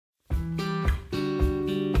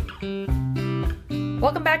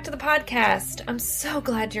Welcome back to the podcast. I'm so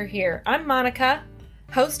glad you're here. I'm Monica,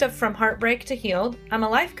 host of From Heartbreak to Healed. I'm a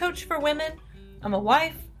life coach for women. I'm a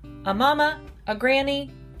wife, a mama, a granny,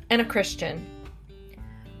 and a Christian.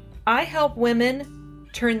 I help women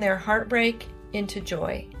turn their heartbreak into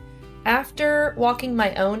joy. After walking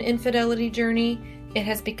my own infidelity journey, it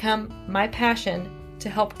has become my passion to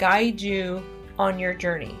help guide you on your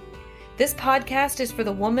journey. This podcast is for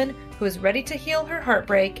the woman who is ready to heal her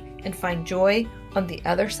heartbreak and find joy on the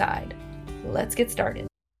other side. Let's get started.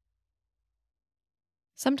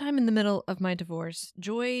 Sometime in the middle of my divorce,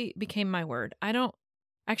 joy became my word. I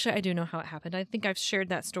do know how it happened. I think I've shared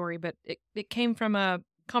that story, but it came from a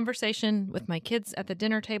conversation with my kids at the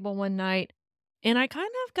dinner table one night. And I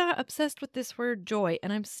kind of got obsessed with this word joy,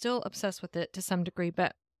 and I'm still obsessed with it to some degree,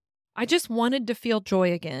 but I just wanted to feel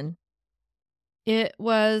joy again. It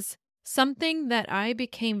was something that I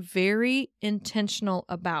became very intentional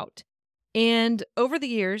about. And over the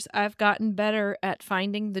years, I've gotten better at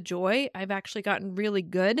finding the joy. I've actually gotten really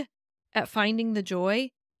good at finding the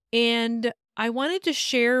joy. And I wanted to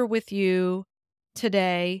share with you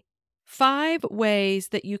today 5 ways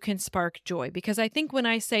that you can spark joy. Because I think when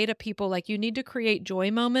I say to people, like, you need to create joy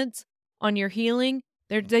moments on your healing,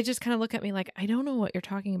 they just kind of look at me like, I don't know what you're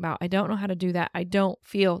talking about. I don't know how to do that. I don't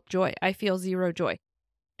feel joy. I feel zero joy.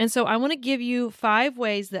 And so I want to give you 5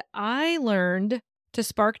 ways that I learned to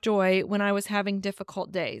spark joy when I was having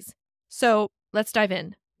difficult days. So let's dive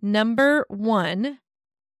in. Number 1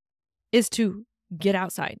 is to get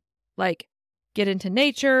outside. Like, get into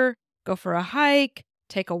nature, go for a hike,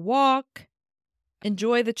 take a walk,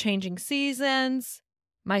 enjoy the changing seasons.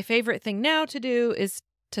 My favorite thing now to do is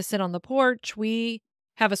to sit on the porch. We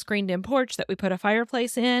have a screened-in porch that we put a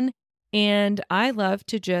fireplace in, and I love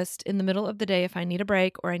to just, in the middle of the day, if I need a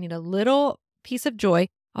break or I need a little piece of joy,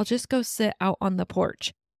 I'll just go sit out on the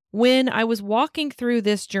porch. When I was walking through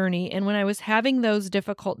this journey and when I was having those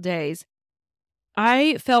difficult days,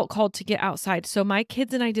 I felt called to get outside. So my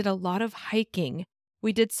kids and I did a lot of hiking.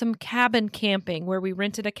 We did some cabin camping where we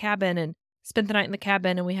rented a cabin and spent the night in the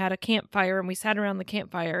cabin, and we had a campfire and we sat around the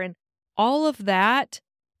campfire, and all of that,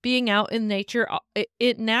 being out in nature,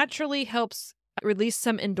 it naturally helps release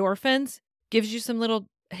some endorphins, gives you some little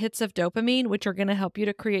hits of dopamine, which are going to help you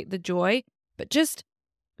to create the joy. But just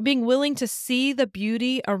being willing to see the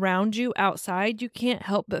beauty around you outside, you can't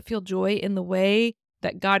help but feel joy in the way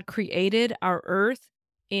that God created our earth.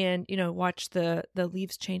 And, watch the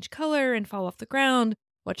leaves change color and fall off the ground,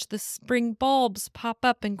 watch the spring bulbs pop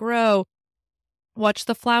up and grow, watch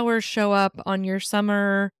the flowers show up on your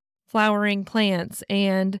summer flowering plants.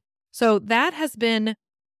 And so that has been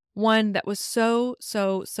one that was so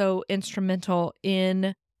instrumental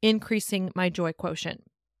in increasing my joy quotient.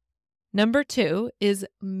 Number 2 is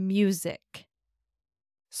music.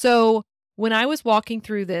 So when I was walking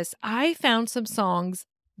through this, I found some songs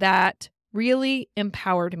that really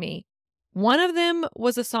empowered me. One of them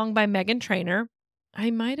was a song by Meghan Trainor.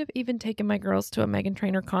 I might have even taken my girls to a Meghan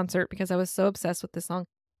Trainor concert because I was so obsessed with this song.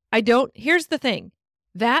 Here's the thing.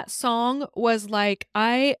 That song was like,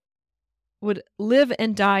 I would live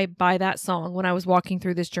and die by that song when I was walking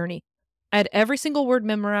through this journey. I had every single word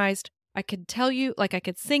memorized. I could tell you, like, I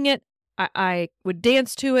could sing it. I would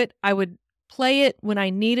dance to it. I would play it when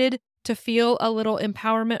I needed to feel a little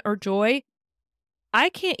empowerment or joy. I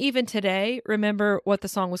can't even today remember what the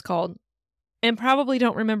song was called, and probably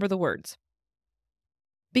don't remember the words,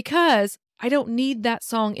 because I don't need that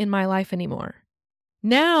song in my life anymore.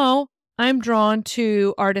 Now I'm drawn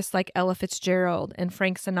to artists like Ella Fitzgerald and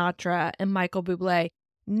Frank Sinatra and Michael Bublé.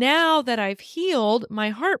 Now that I've healed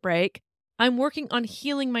my heartbreak, I'm working on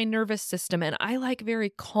healing my nervous system, and I like very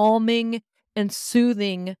calming and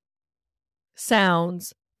soothing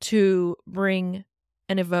sounds to bring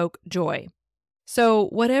and evoke joy. So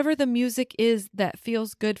whatever the music is that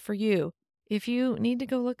feels good for you, if you need to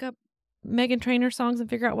go look up Meghan Trainor songs and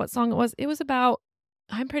figure out what song it was about,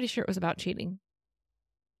 I'm pretty sure it was about cheating.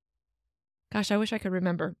 Gosh, I wish I could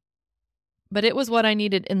remember. But it was what I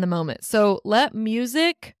needed in the moment. So let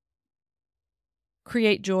music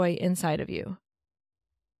create joy inside of you.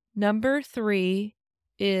 Number 3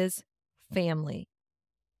 is family.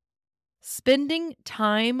 Spending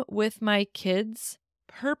time with my kids,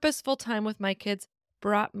 purposeful time with my kids,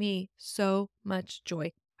 brought me so much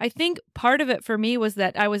joy. I think part of it for me was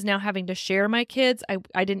that I was now having to share my kids.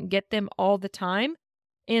 I didn't get them all the time.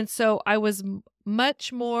 And so I was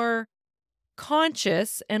much more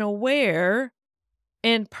conscious and aware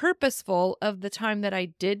and purposeful of the time that I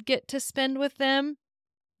did get to spend with them.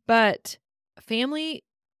 But family,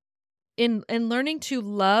 in learning to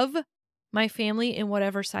love my family in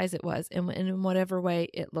whatever size it was and in whatever way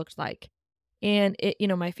it looked like. And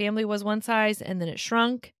my family was one size and then it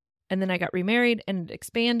shrunk and then I got remarried and it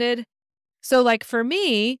expanded. So like for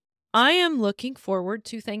me, I am looking forward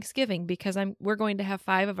to Thanksgiving because we're going to have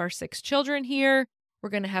 5 of our 6 children here. We're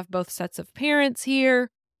going to have both sets of parents here,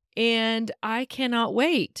 and I cannot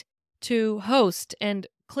wait to host and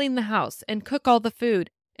clean the house and cook all the food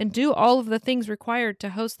and do all of the things required to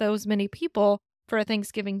host those many people for a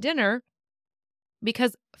Thanksgiving dinner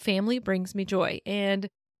because family brings me joy. And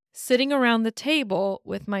sitting around the table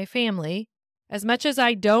with my family, as much as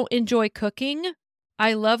I don't enjoy cooking,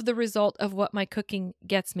 I love the result of what my cooking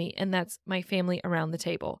gets me, and that's my family around the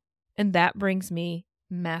table. And that brings me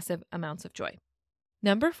massive amounts of joy.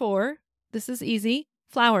 Number 4, this is easy,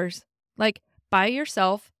 flowers. Like buy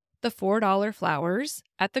yourself the $4 flowers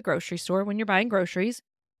at the grocery store when you're buying groceries.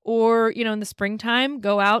 Or, in the springtime,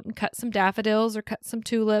 go out and cut some daffodils or cut some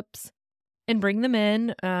tulips and bring them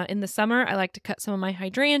in. In the summer, I like to cut some of my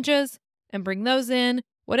hydrangeas and bring those in.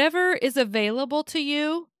 Whatever is available to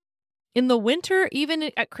you. In the winter, even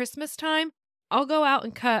at Christmas time, I'll go out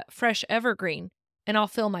and cut fresh evergreen and I'll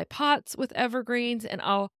fill my pots with evergreens and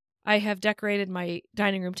I have decorated my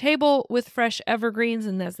dining room table with fresh evergreens.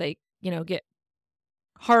 And as they, get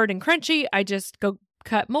hard and crunchy, I just go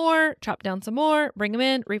cut more, chop down some more, bring them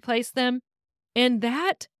in, replace them. And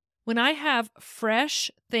that, when I have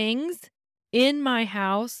fresh things in my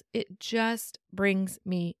house, it just brings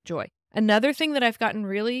me joy. Another thing that I've gotten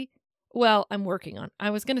I'm working on. I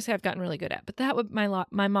was going to say I've gotten really good at, but that would my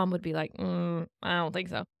mom would be like, I don't think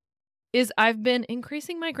so. Is I've been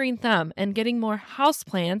increasing my green thumb and getting more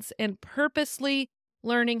houseplants and purposely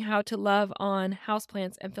learning how to love on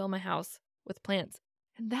houseplants and fill my house with plants.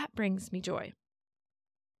 And that brings me joy.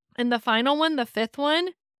 And the final one, the 5th one,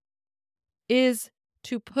 is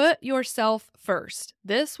to put yourself first.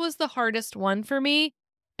 This was the hardest one for me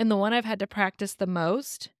and the one I've had to practice the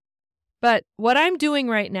most. But what I'm doing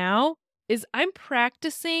right now is I'm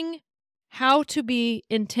practicing how to be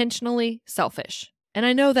intentionally selfish. And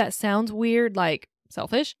I know that sounds weird, like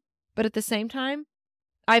selfish, but at the same time,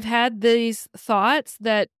 I've had these thoughts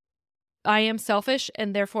that I am selfish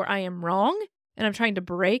and therefore I am wrong. And I'm trying to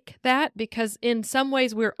break that because in some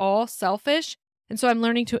ways we're all selfish. And so I'm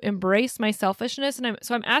learning to embrace my selfishness. And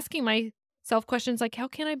I'm asking myself questions like, how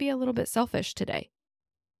can I be a little bit selfish today?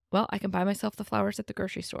 Well, I can buy myself the flowers at the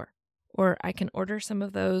grocery store, or I can order some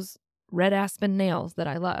of those red aspen nails that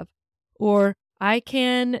I love, or I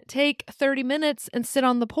can take 30 minutes and sit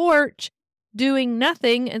on the porch doing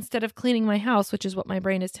nothing instead of cleaning my house, which is what my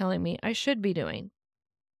brain is telling me I should be doing.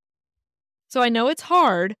 So I know it's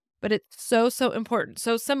hard, but it's so, so important.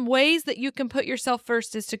 So some ways that you can put yourself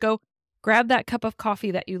first is to go grab that cup of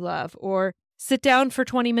coffee that you love, or sit down for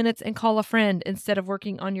 20 minutes and call a friend instead of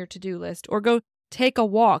working on your to-do list, or go take a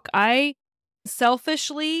walk. I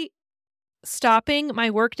selfishly stopping my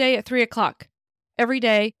workday at 3:00 every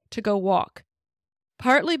day to go walk.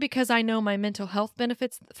 Partly because I know my mental health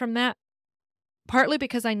benefits from that. Partly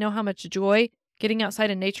because I know how much joy getting outside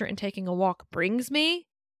in nature and taking a walk brings me.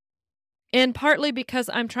 And partly because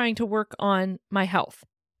I'm trying to work on my health.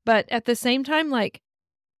 But at the same time,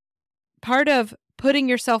 part of putting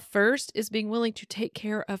yourself first is being willing to take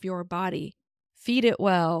care of your body, feed it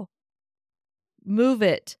well, move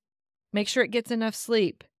it, make sure it gets enough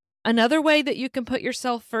sleep. Another way that you can put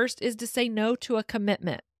yourself first is to say no to a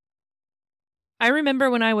commitment. I remember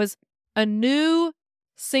when I was a new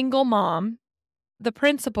single mom, the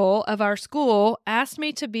principal of our school asked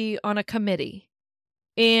me to be on a committee.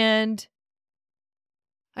 And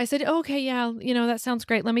I said, okay, yeah, that sounds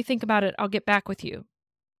great. Let me think about it. I'll get back with you.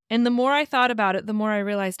 And the more I thought about it, the more I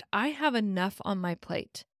realized I have enough on my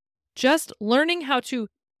plate. Just learning how to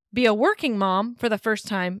be a working mom for the first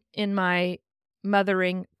time in my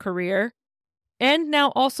mothering career, and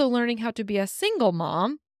now also learning how to be a single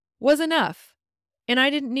mom was enough. And I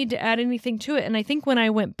didn't need to add anything to it. And I think when I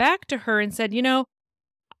went back to her and said,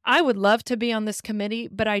 I would love to be on this committee,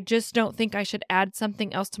 but I just don't think I should add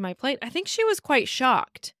something else to my plate, I think she was quite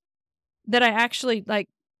shocked that I actually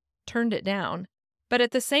turned it down. But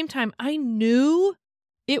at the same time, I knew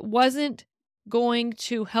it wasn't going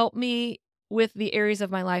to help me with the areas of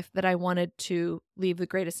my life that I wanted to leave the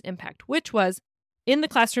greatest impact, which was in the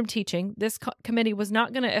classroom teaching. This committee was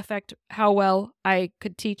not going to affect how well I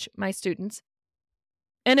could teach my students.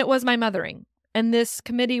 And it was my mothering. And this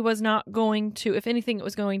committee was not going to, if anything, it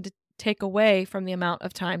was going to take away from the amount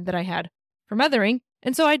of time that I had for mothering.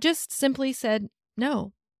 And so I just simply said,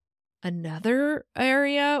 no. Another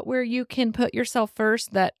area where you can put yourself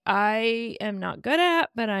first that I am not good at,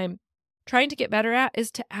 but I'm trying to get better at,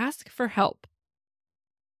 is to ask for help.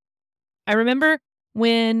 I remember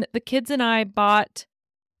when the kids and I bought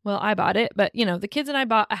Well, I bought it, but the kids and I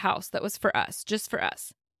bought a house that was for us, just for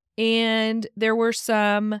us. And there were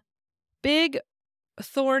some big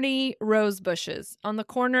thorny rose bushes on the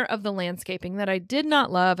corner of the landscaping that I did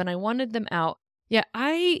not love, and I wanted them out. Yeah,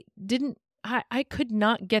 I could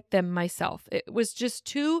not get them myself. It was just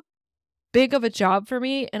too big of a job for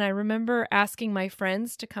me. And I remember asking my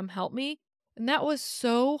friends to come help me. And that was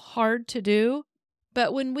so hard to do.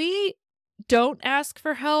 But when we don't ask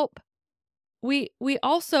for help, we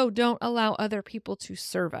also don't allow other people to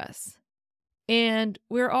serve us. And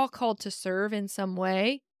we're all called to serve in some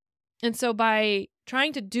way. And so by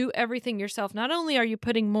trying to do everything yourself, not only are you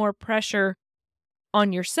putting more pressure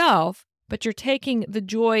on yourself, but you're taking the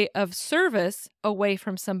joy of service away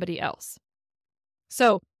from somebody else.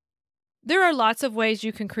 So there are lots of ways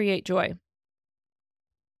you can create joy.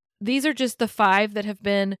 These are just the 5 that have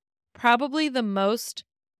been probably the most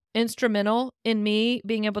instrumental in me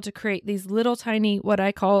being able to create these little tiny, what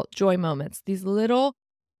I call joy moments, these little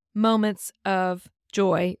moments of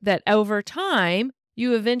joy that over time,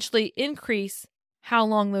 you eventually increase how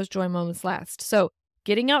long those joy moments last. So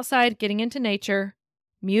getting outside, getting into nature,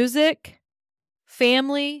 music,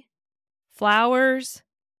 family, flowers,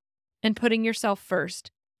 and putting yourself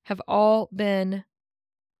first have all been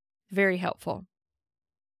very helpful.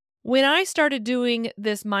 When I started doing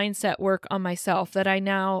this mindset work on myself that I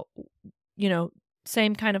now,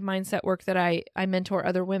 same kind of mindset work that I mentor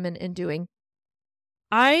other women in doing,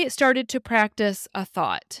 I started to practice a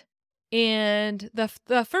thought. And the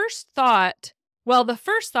first thought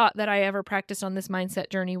that I ever practiced on this mindset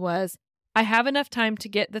journey was, I have enough time to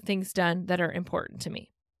get the things done that are important to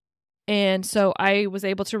me. And so I was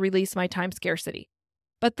able to release my time scarcity.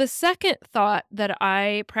 But the second thought that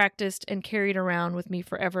I practiced and carried around with me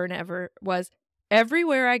forever and ever was,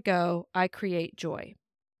 everywhere I go, I create joy.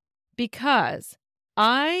 Because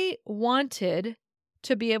I wanted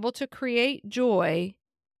to be able to create joy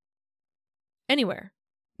anywhere.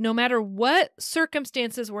 No matter what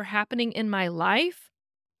circumstances were happening in my life,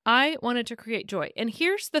 I wanted to create joy. And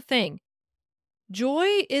here's the thing.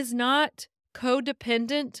 Joy is not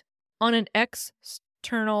codependent on an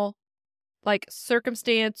external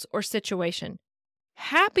circumstance or situation.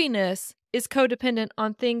 Happiness is codependent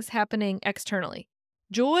on things happening externally.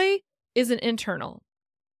 Joy is an internal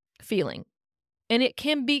feeling, and it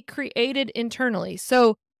can be created internally.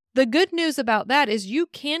 So the good news about that is you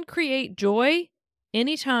can create joy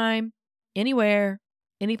anytime, anywhere,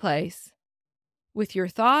 any place, with your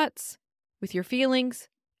thoughts, with your feelings,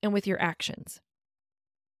 and with your actions.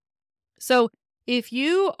 So if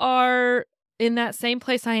you are in that same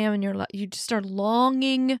place I am in your life, you just are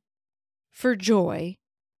longing for joy,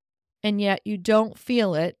 and yet you don't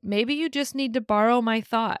feel it, maybe you just need to borrow my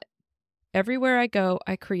thought. Everywhere I go,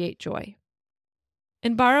 I create joy.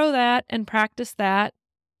 And borrow that and practice that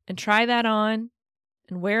and try that on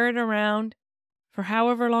and wear it around for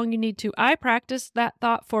however long you need to. I practiced that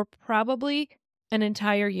thought for probably an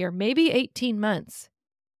entire year, maybe 18 months,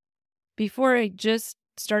 before I just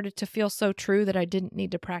started to feel so true that I didn't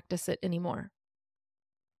need to practice it anymore.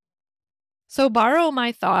 So borrow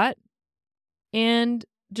my thought and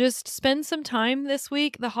just spend some time this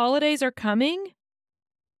week. The holidays are coming,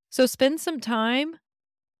 so spend some time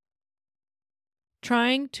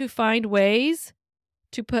trying to find ways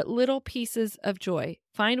to put little pieces of joy.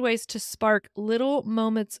 Find ways to spark little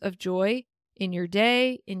moments of joy in your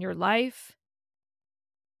day, in your life,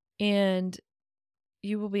 and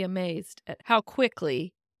you will be amazed at how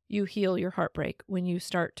quickly you heal your heartbreak when you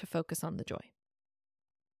start to focus on the joy.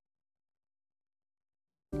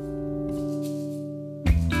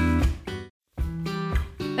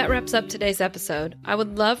 That wraps up today's episode. I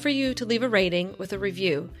would love for you to leave a rating with a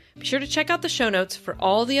review. Be sure to check out the show notes for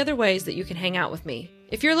all the other ways that you can hang out with me.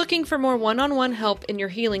 If you're looking for more one-on-one help in your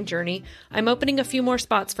healing journey, I'm opening a few more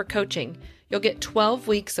spots for coaching. You'll get 12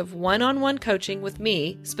 weeks of one-on-one coaching with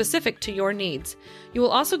me specific to your needs. You will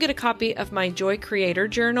also get a copy of my Joy Creator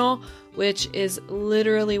Journal, which is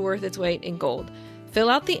literally worth its weight in gold. Fill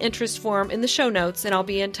out the interest form in the show notes and I'll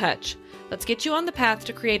be in touch. Let's get you on the path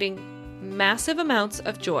to creating massive amounts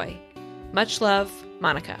of joy. Much love,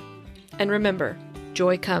 Monica. And remember,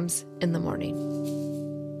 joy comes in the morning.